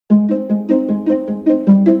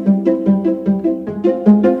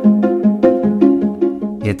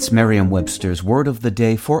It's Merriam-Webster's Word of the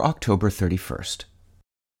Day for October 31st.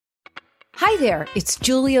 Hi there, it's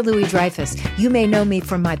Julia Louis-Dreyfus. You may know me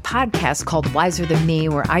from my podcast called Wiser Than Me,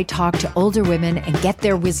 where I talk to older women and get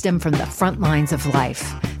their wisdom from the front lines of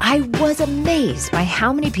life. I was amazed by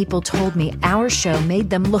how many people told me our show made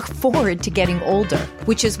them look forward to getting older,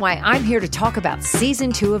 which is why I'm here to talk about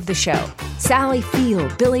Season 2 of the show. Sally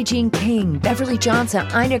Field, Billie Jean King, Beverly Johnson,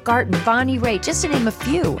 Ina Garten, Bonnie Raitt, just to name a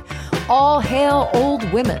few. All hail old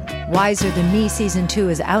women. Wiser Than Me Season 2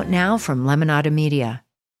 is out now from Lemonada Media.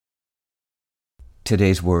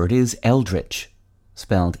 Today's word is eldritch,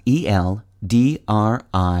 spelled E-L-D-R-I-T-C-H.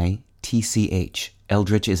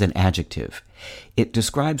 Eldritch is an adjective. It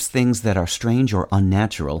describes things that are strange or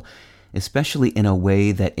unnatural, especially in a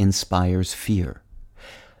way that inspires fear.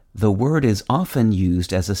 The word is often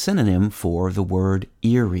used as a synonym for the word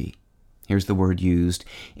eerie. Here's the word used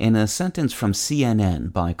in a sentence from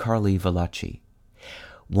CNN by Carly Velacci.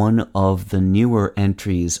 One of the newer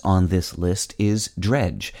entries on this list is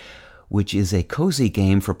Dredge, which is a cozy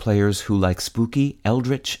game for players who like spooky,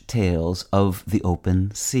 eldritch tales of the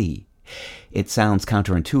open sea. It sounds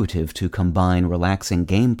counterintuitive to combine relaxing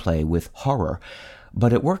gameplay with horror,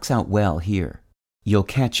 but it works out well here. You'll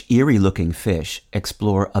catch eerie-looking fish,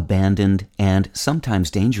 explore abandoned and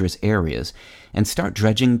sometimes dangerous areas, and start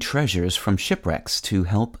dredging treasures from shipwrecks to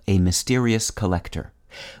help a mysterious collector.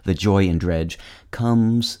 The joy in Dredge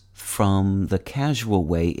comes from the casual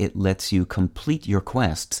way it lets you complete your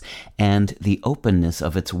quests and the openness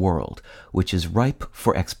of its world, which is ripe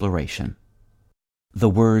for exploration. The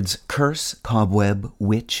words curse, cobweb,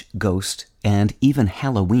 witch, ghost, and even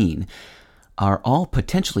Halloween are all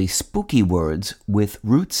potentially spooky words with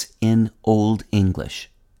roots in Old English.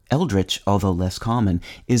 Eldritch, although less common,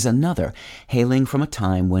 is another, hailing from a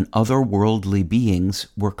time when otherworldly beings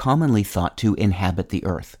were commonly thought to inhabit the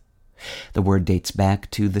earth. The word dates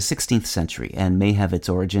back to the 16th century and may have its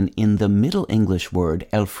origin in the Middle English word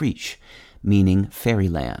eldritch, meaning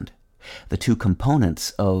fairyland. The two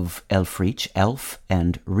components of eldritch, elf,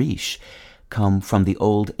 and riche, come from the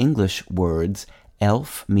Old English words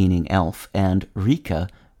elf, meaning elf, and rika,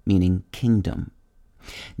 meaning kingdom.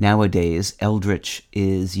 Nowadays, eldritch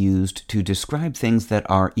is used to describe things that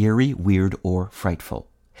are eerie, weird, or frightful.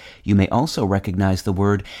 You may also recognize the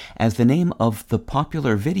word as the name of the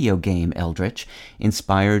popular video game Eldritch,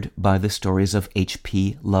 inspired by the stories of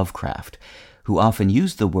H.P. Lovecraft, who often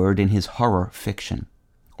used the word in his horror fiction.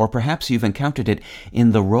 Or perhaps you've encountered it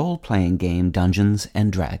in the role-playing game Dungeons &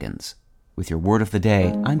 Dragons. With your word of the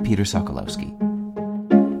day, I'm Peter Sokolowski.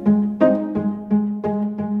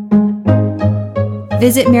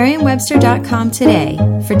 Visit Merriam-Webster.com today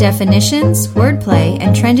for definitions, wordplay,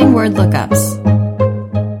 and trending word lookups.